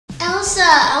Elsa,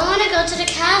 I want to go to the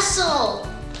castle.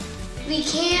 We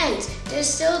can't. They're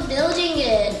still building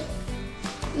it.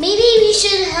 Maybe we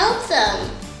should help them.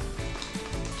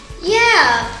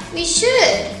 Yeah, we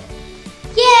should.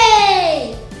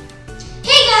 Yay!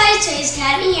 Hey guys, today's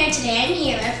Academy here. Today I'm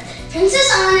here with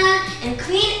Princess Anna and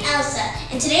Queen Elsa.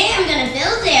 And today I'm going to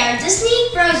build their Disney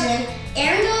Frozen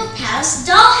Arendelle Palace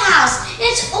dollhouse. And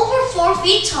it's over 4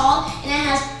 feet tall and it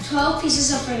has 12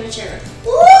 pieces of furniture.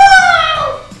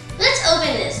 Wow! Let's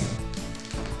open this.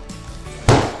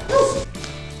 Ooh.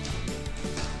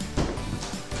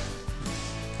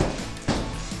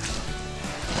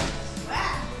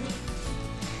 Wow.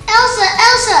 Elsa,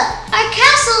 our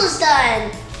castle is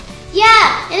done.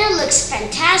 Yeah, and it looks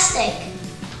fantastic.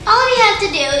 All we have to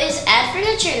do is add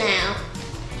furniture now.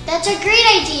 That's a great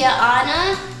idea,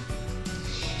 Anna.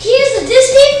 Here's the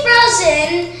Disney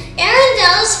Frozen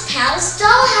Arendelle's Palace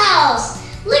dollhouse.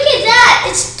 Look at that,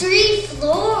 it's 3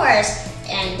 floors.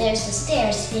 And there's the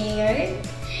stairs here.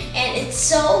 And it's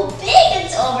so big,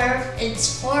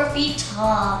 it's 4 feet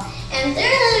tall. And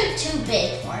they're too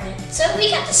big for it. So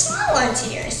we got the small ones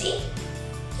here, see?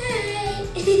 Hi.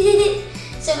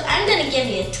 So I'm gonna give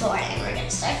you a tour and we're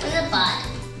gonna start from the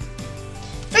bottom.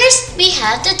 First, we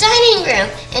have the dining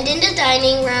room. And in the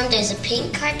dining room, there's a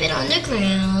pink carpet on the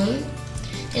ground.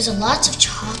 There's lots of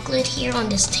chocolate here on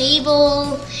this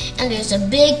table. And there's a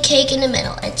big cake in the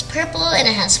middle. It's purple and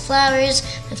it has flowers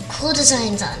with cool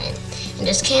designs on it. And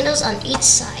there's candles on each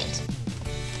side.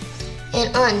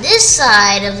 And on this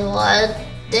side of the wall,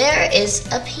 there is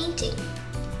a painting.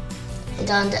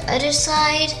 And on the other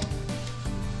side,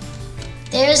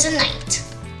 there's a knight.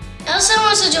 Elsa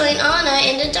wants to join Anna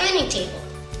in the dining table.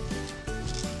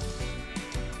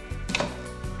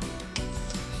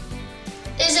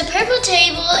 There's a purple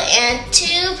table and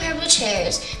 2 purple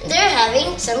chairs. And they're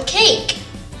having some cake.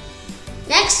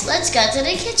 Next, let's go to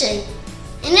the kitchen.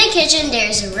 In the kitchen,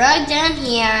 there's a rug down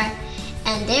here.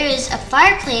 And there is a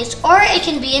fireplace, or it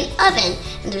can be an oven.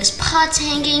 And there's pots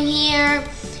hanging here.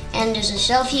 And there's a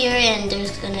shelf here, and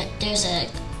there's a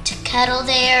kettle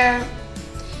there.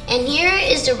 And here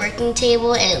is the working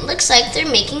table, and it looks like they're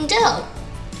making dough.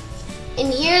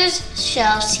 And here's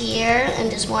shelves here, and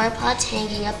there's more pots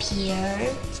hanging up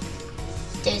here.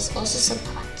 There's also some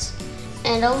pots.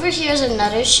 And over here is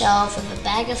another shelf with a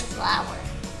bag of flour.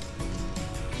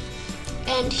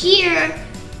 And here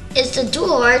is the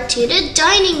door to the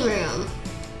dining room.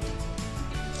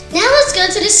 Now let's go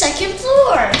to the second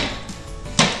floor.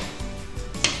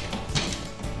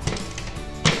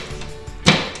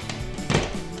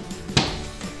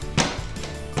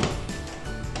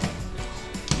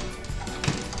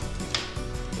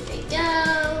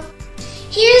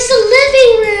 Here's the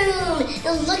living room,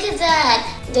 and look at that.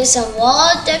 There's a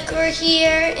wall decor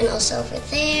here, and also over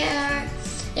there.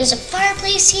 There's a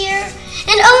fireplace here,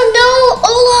 and oh no,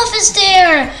 Olaf is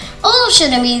there. Olaf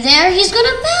shouldn't be there, he's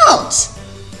gonna melt.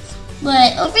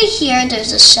 But over here,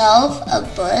 there's a shelf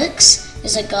of books.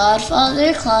 There's a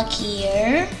Godfather clock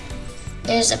here.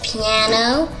 There's a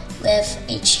piano with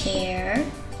a chair.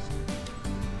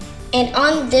 And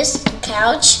on this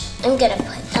couch, I'm gonna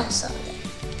put Elsa on there.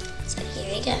 Here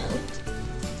we go.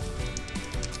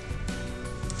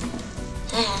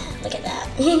 Look at that.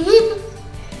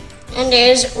 And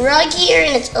there's rug here,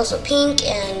 and it's also pink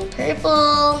and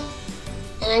purple.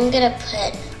 And I'm gonna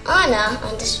put Anna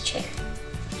on this chair.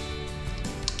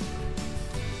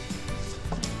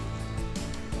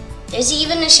 There's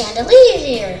even a chandelier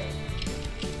here.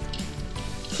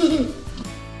 Look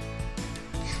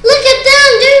at them,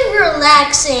 they're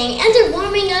relaxing and they're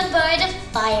warming up by the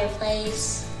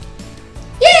fireplace.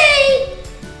 Yay!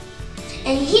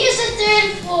 And here's the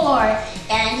 3rd floor.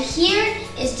 And here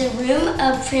is the room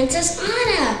of Princess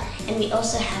Anna. And we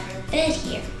also have her bed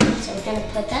here. So we're gonna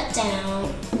put that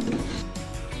down.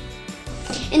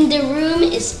 And the room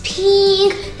is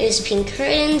pink. There's pink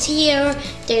curtains here.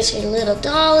 There's her little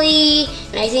dolly.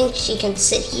 And I think she can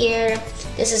sit here.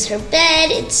 This is her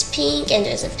bed. It's pink and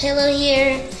there's a pillow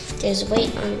here. There's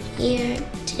weight on here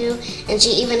too. And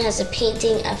she even has a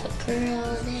painting of a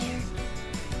girl there.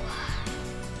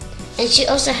 And she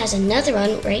also has another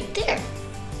one right there.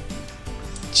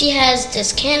 She has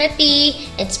this canopy,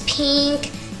 it's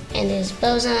pink, and there's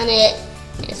bows on it.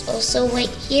 And it's also white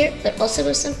here, but also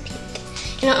with some pink.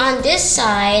 And on this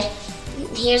side,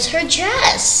 here's her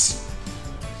dress.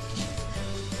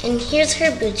 And here's her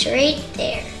boots right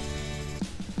there.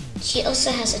 She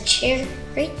also has a chair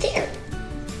right there.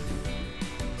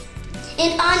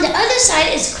 And on the other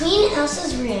side is Queen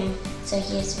Elsa's room. So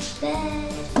here's her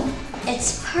bed.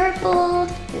 It's purple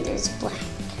and there's black.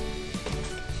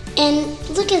 And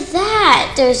look at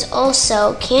that. There's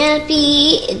also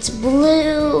canopy. It's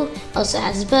blue. Also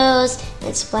has bows. And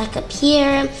it's black up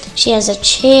here. She has a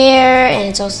chair, and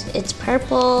it's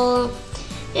purple.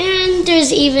 And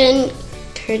there's even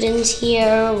curtains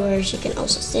here where she can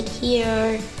also sit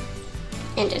here.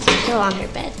 And there's a pillow on her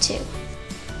bed too.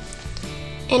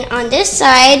 And on this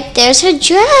side, there's her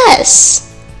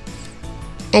dress.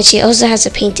 And she also has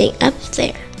a painting up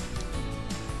there.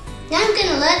 Now I'm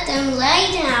gonna let them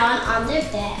lay down on their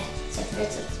bed. So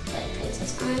first let's put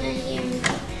Princess Anna here.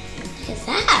 Look at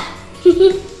that.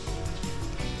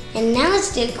 And now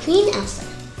let's do Queen Elsa.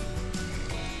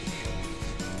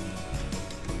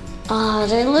 Oh,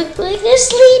 they look like they're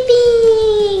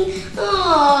sleeping.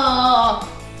 Oh.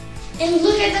 And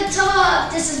look at the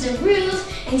top. This is the roof.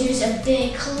 And there's a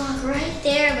big clock right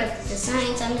there with the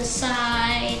signs on the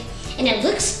side. And it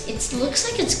looks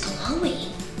like it's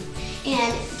glowing.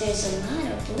 And there's a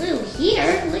lot of blue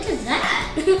here. Look at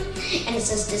that. And it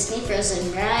says Disney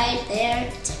Frozen right there.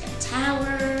 It's like a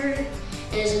tower.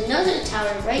 And there's another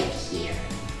tower right here.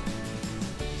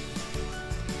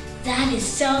 That is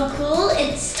so cool.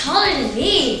 It's taller than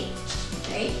me,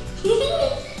 right?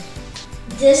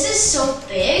 This is so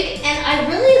big, and I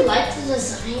really like the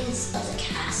designs of the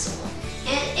castle.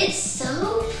 And it's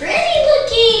so pretty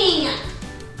looking.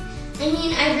 I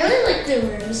mean, I really like the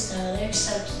rooms though. They're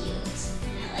so cute.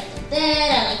 I like the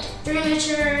bed, I like the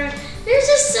furniture. They're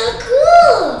just so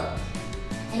cool.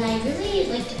 And I really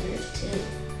like the roof too.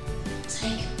 It's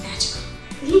like magical.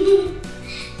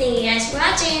 Thank you guys for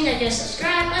watching. Don't forget to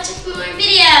subscribe and watch for more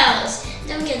videos.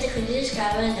 Don't forget to click the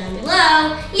subscribe button down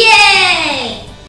below. Yay!